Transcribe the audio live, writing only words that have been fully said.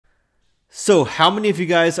So how many of you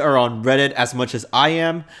guys are on Reddit as much as I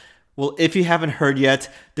am? Well, if you haven't heard yet,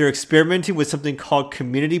 they're experimenting with something called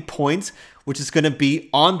community points, which is going to be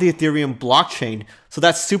on the Ethereum blockchain. So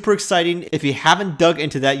that's super exciting. If you haven't dug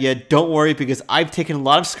into that yet, don't worry, because I've taken a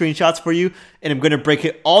lot of screenshots for you and I'm going to break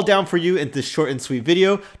it all down for you in this short and sweet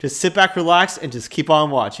video. Just sit back, relax, and just keep on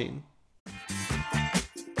watching.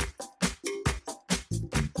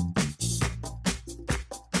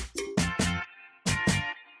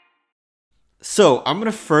 So I'm going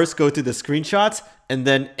to first go through the screenshots and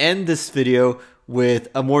then end this video with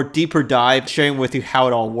a more deeper dive, sharing with you how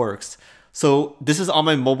it all works. So this is on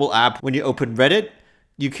my mobile app. When you open Reddit,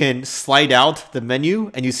 you can slide out the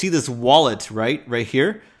menu and you see this wallet right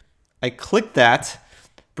here. I click that,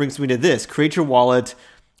 brings me to this. Create your wallet,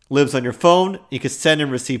 lives on your phone. You can send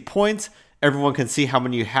and receive points. Everyone can see how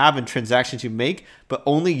many you have and transactions you make, but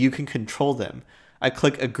only you can control them. I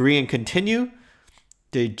click agree and continue.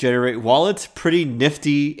 They generate wallets, pretty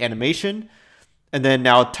nifty animation. And then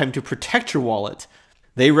now time to protect your wallet.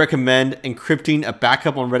 They recommend encrypting a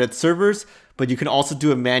backup on Reddit servers, but you can also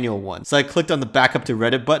do a manual one. So I clicked on the backup to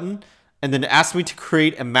Reddit button and then it asked me to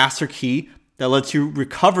create a master key that lets you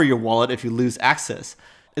recover your wallet if you lose access.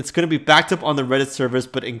 It's going to be backed up on the Reddit servers,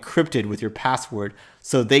 but encrypted with your password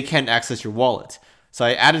so they can't access your wallet. So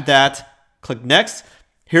I added that, click next.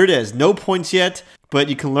 Here it is, no points yet, but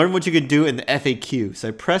you can learn what you can do in the FAQ. So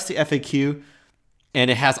I press the FAQ and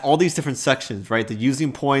it has all these different sections, right? The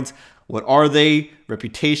using points, what are they,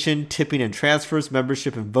 reputation, tipping and transfers,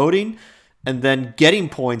 membership and voting, and then getting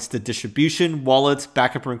points, the distribution, wallets,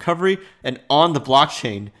 backup and recovery, and on the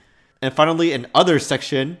blockchain. And finally, an other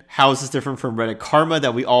section, how is this different from Reddit Karma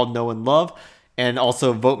that we all know and love, and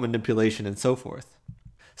also vote manipulation and so forth.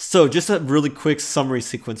 So just a really quick summary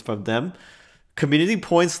sequence from them. Community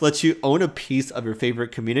points lets you own a piece of your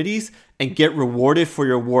favorite communities and get rewarded for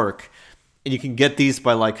your work. And you can get these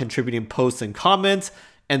by like contributing posts and comments,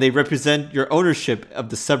 and they represent your ownership of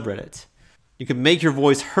the subreddit. You can make your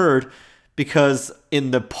voice heard because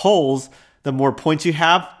in the polls, the more points you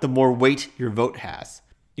have, the more weight your vote has.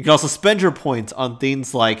 You can also spend your points on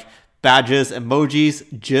things like badges,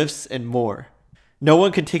 emojis, GIFs, and more. No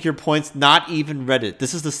one can take your points, not even Reddit.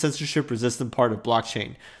 This is the censorship-resistant part of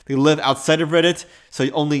blockchain. They live outside of Reddit, so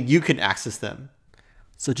only you can access them.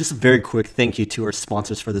 So just a very quick thank you to our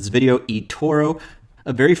sponsors for this video, eToro,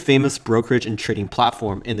 a very famous brokerage and trading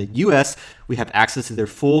platform. In the US, we have access to their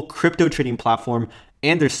full crypto trading platform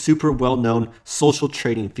and their super well-known social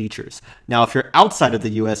trading features. Now, if you're outside of the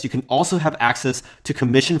US, you can also have access to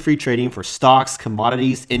commission-free trading for stocks,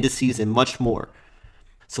 commodities, indices, and much more.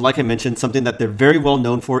 So like I mentioned, something that they're very well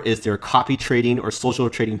known for is their copy trading or social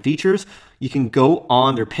trading features. You can go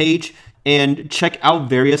on their page and check out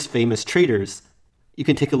various famous traders. You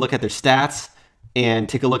can take a look at their stats and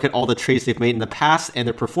take a look at all the trades they've made in the past and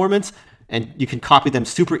their performance, and you can copy them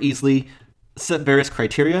super easily, set various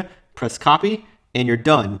criteria, press copy, and you're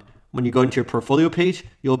done. When you go into your portfolio page,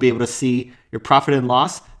 you'll be able to see your profit and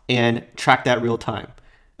loss and track that real time.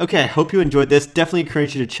 Okay, I hope you enjoyed this. Definitely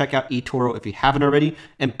encourage you to check out eToro if you haven't already,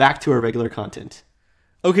 and back to our regular content.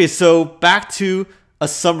 Okay, so back to a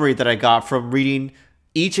summary that I got from reading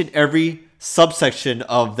each and every subsection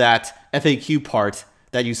of that FAQ part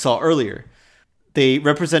that you saw earlier. They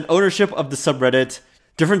represent ownership of the subreddit.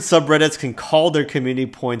 Different subreddits can call their community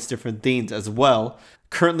points different things as well.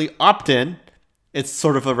 Currently opt-in, it's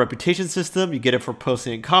sort of a reputation system. You get it for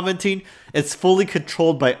posting and commenting. It's fully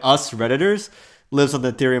controlled by us Redditors, lives on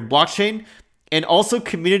the Ethereum blockchain, and also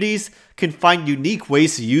communities can find unique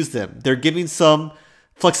ways to use them. They're giving some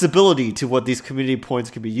flexibility to what these community points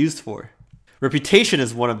can be used for. Reputation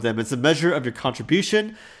is one of them. It's a measure of your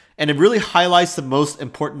contribution, and it really highlights the most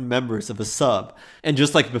important members of a sub. And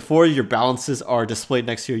just like before, your balances are displayed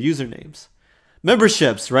next to your usernames.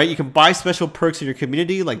 Memberships, right? You can buy special perks in your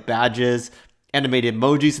community like badges, animated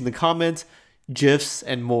emojis in the comments, GIFs,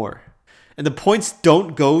 and more. And the points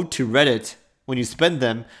don't go to Reddit when you spend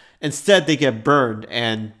them. Instead, they get burned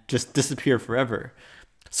and just disappear forever.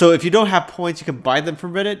 So if you don't have points, you can buy them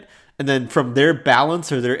from Reddit, and then from their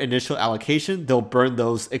balance or their initial allocation, they'll burn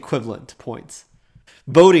those equivalent points.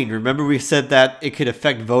 Voting, remember we said that it could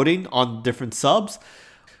affect voting on different subs?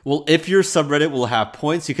 Well, if your subreddit will have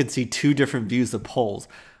points, you can see two different views of polls.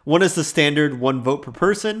 One is the standard 1 vote per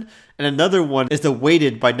person, and another one is the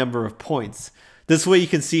weighted by number of points. This way you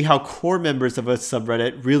can see how core members of a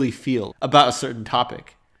subreddit really feel about a certain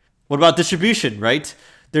topic. What about distribution, right?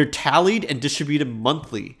 They're tallied and distributed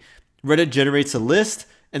monthly. Reddit generates a list,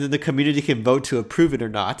 and then the community can vote to approve it or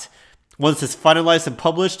not. Once it's finalized and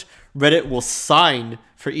published, Reddit will sign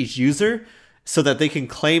for each user so that they can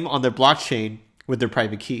claim on their blockchain with their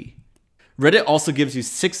private key. Reddit also gives you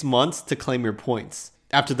 6 months to claim your points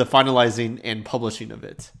after the finalizing and publishing of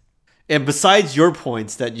it. And besides your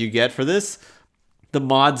points that you get for this, the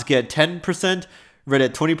mods get 10%,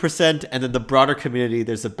 Reddit 20%, and then the broader community,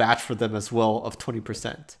 there's a batch for them as well of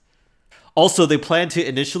 20%. Also, they plan to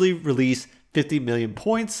initially release 50 million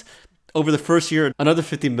points. Over the first year, another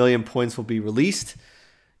 50 million points will be released.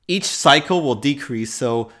 Each cycle will decrease,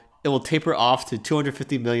 so it will taper off to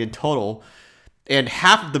 250 million total. And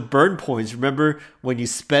half of the burn points, remember when you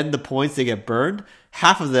spend the points, they get burned,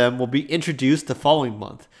 half of them will be introduced the following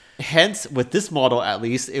month. Hence, with this model at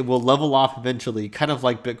least, it will level off eventually, kind of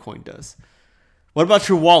like Bitcoin does. What about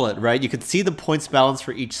your wallet, right? You can see the points balance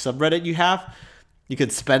for each subreddit you have. You can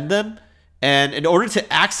spend them. And in order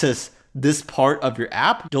to access this part of your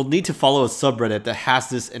app, you'll need to follow a subreddit that has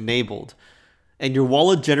this enabled. And your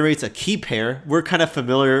wallet generates a key pair. We're kind of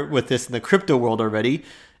familiar with this in the crypto world already.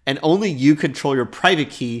 And only you control your private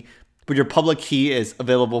key, but your public key is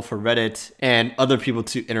available for Reddit and other people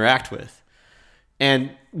to interact with.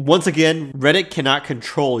 And once again, Reddit cannot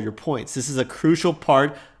control your points. This is a crucial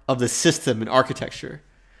part of the system and architecture.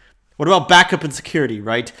 What about backup and security,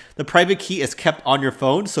 right? The private key is kept on your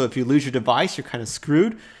phone, so if you lose your device, you're kind of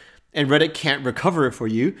screwed, and Reddit can't recover it for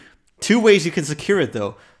you. 2 ways you can secure it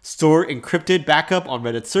though. Store encrypted backup on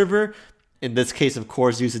Reddit server. In this case, of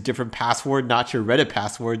course, use a different password, not your Reddit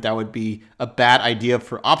password. That would be a bad idea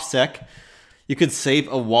for OPSEC. You can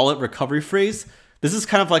save a wallet recovery phrase. This is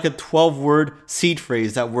kind of like a 12-word seed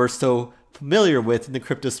phrase that we're so familiar with in the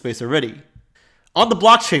crypto space already. On the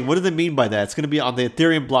blockchain, what do they mean by that? It's going to be on the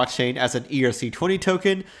Ethereum blockchain as an ERC20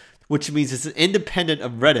 token, which means it's independent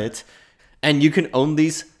of Reddit, and you can own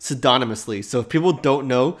these pseudonymously. So if people don't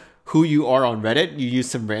know who you are on Reddit, you use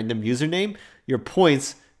some random username, your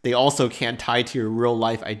points, they also can't tie to your real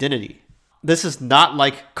life identity. This is not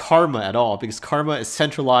like Karma at all, because Karma is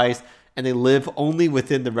centralized and they live only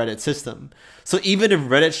within the Reddit system. So even if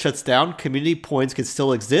Reddit shuts down, community points can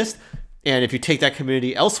still exist. And if you take that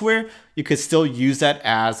community elsewhere, you could still use that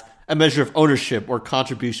as a measure of ownership or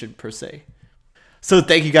contribution per se. So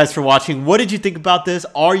thank you guys for watching. What did you think about this?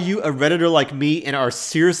 Are you a Redditor like me and are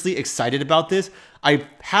seriously excited about this? I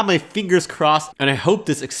have my fingers crossed and I hope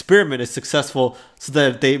this experiment is successful so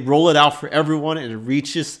that they roll it out for everyone and it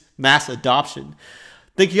reaches mass adoption.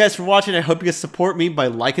 Thank you guys for watching. I hope you guys support me by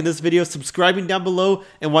liking this video, subscribing down below,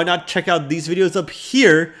 and why not check out these videos up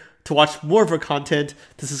here to watch more of our content.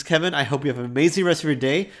 This is Kevin. I hope you have an amazing rest of your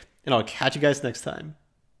day, and I'll catch you guys next time.